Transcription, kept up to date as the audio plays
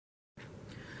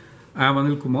I'm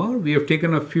Anil Kumar. We have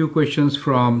taken a few questions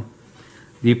from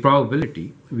the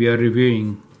probability. We are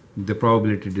reviewing the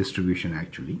probability distribution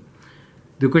actually.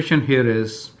 The question here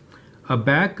is, a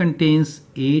bag contains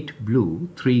 8 blue,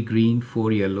 3 green,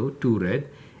 4 yellow, 2 red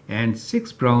and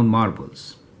 6 brown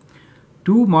marbles.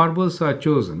 2 marbles are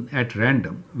chosen at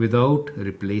random without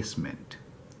replacement.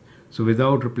 So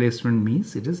without replacement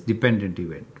means it is dependent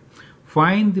event.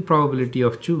 Find the probability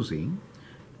of choosing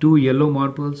 2 yellow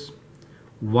marbles,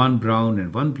 1 brown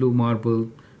and 1 blue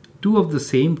marble, 2 of the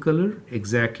same color,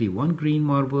 exactly 1 green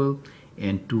marble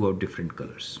and 2 of different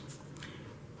colors.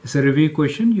 It's a review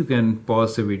question. You can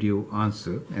pause the video,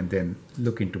 answer and then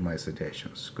look into my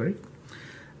suggestions, correct?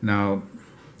 Now,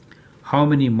 how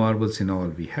many marbles in all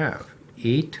we have?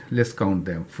 8. Let's count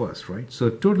them first, right?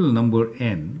 So total number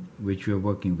n which we are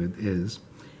working with is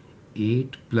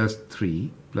 8 plus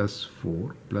 3 plus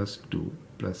 4 plus 2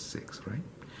 plus 6, right?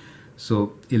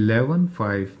 So 11,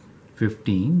 5,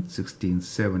 15, 16,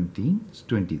 17,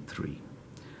 23.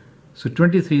 So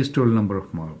 23 is total number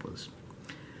of marbles.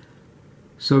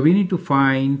 So we need to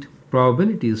find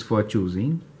probabilities for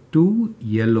choosing 2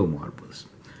 yellow marbles.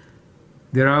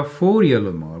 There are 4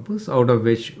 yellow marbles out of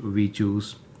which we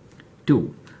choose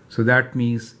 2. So that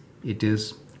means it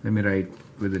is, let me write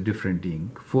with a different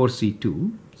ink,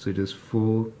 4C2. So it is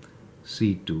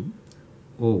 4C2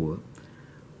 over,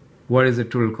 what is the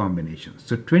total combination?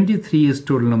 So 23 is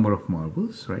total number of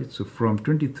marbles, right? So from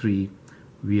 23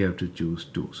 we have to choose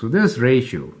 2. So this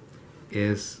ratio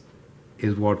is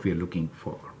what we are looking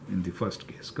for in the first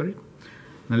case, correct?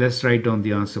 Now let's write down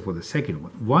the answer for the second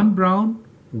one. 1 brown,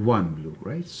 1 blue,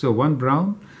 right? So 1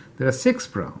 brown, there are 6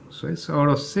 browns, right? So out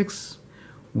of 6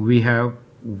 we have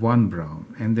 1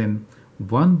 brown and then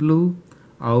 1 blue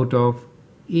out of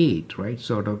 8, right?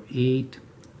 So out of 8,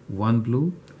 1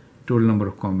 blue, total number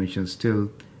of combinations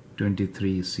still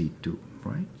 23C2,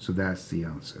 right? So that's the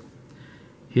answer.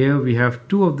 Here we have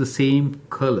 2 of the same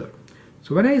color.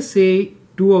 So when I say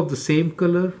 2 of the same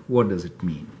color, what does it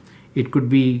mean? It could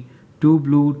be 2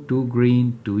 blue, 2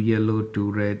 green, 2 yellow,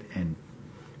 2 red and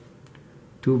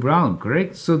 2 brown,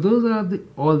 correct? So those are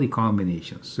all the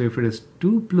combinations. So if it is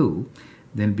 2 blue,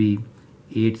 then be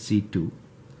 8C2,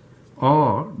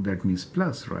 or that means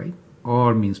plus, right?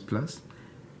 Or means plus.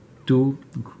 2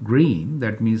 green,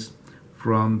 that means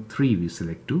from 3 we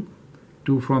select 2.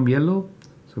 2 from yellow,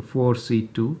 so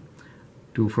 4C2.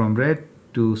 2 from red,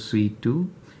 2C2.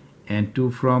 And 2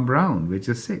 from brown, which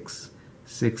is 6.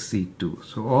 6C2.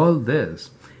 So all this,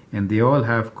 and they all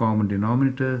have common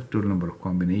denominator, total number of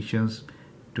combinations,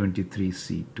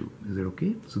 23C2. Is it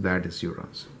okay? So that is your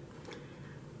answer.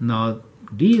 Now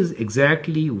D is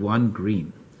exactly 1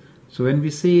 green. So when we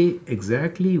say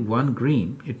exactly 1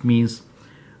 green, it means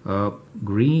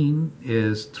green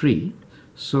is 3.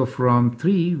 So from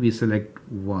 3 we select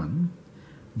 1.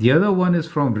 The other one is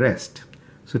from rest.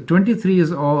 So 23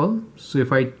 is all. So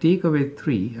if I take away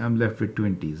 3, I'm left with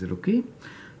 20. Is it okay?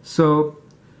 So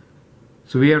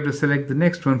we have to select the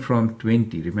next one from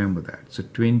 20. Remember that. So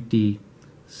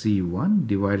 20C1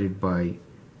 divided by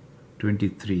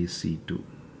 23C2.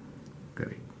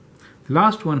 Correct. The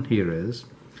last one here is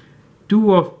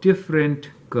 2 of different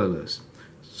colors.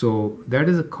 So that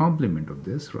is a complement of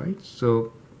this, right?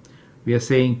 So we are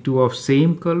saying 2 of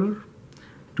same color.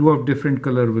 2 of different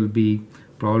color will be,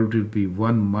 probability will be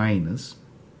 1 minus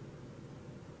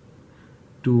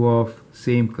 2 of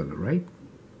same color, right?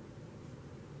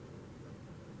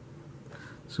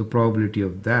 So probability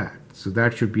of that. So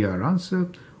that should be our answer.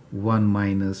 1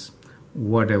 minus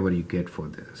whatever you get for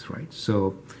this, right?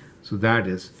 So that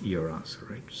is your answer,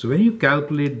 right? So when you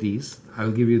calculate these,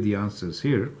 I'll give you the answers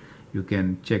here. You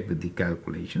can check with the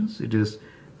calculations. It is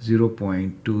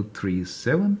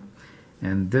 0.237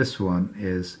 and this one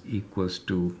is equals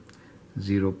to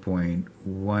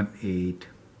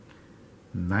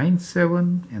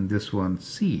 0.1897 and this one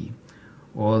C,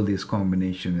 all this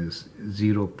combination is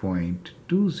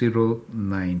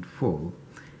 0.2094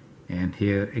 and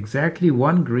here exactly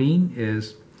 1 green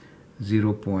is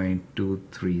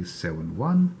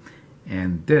 0.2371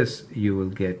 and this you will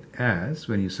get as,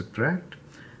 when you subtract,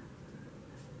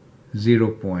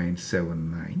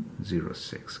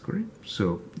 0.7906, correct?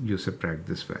 So you subtract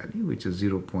this value, which is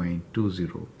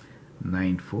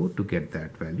 0.2094 to get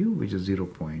that value, which is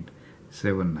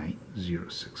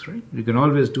 0.7906, right? You can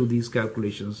always do these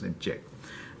calculations and check.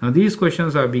 Now these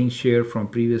questions are being shared from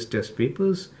previous test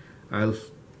papers. I'll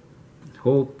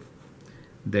hope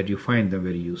that you find them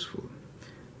very useful.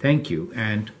 Thank you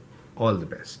and all the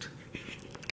best.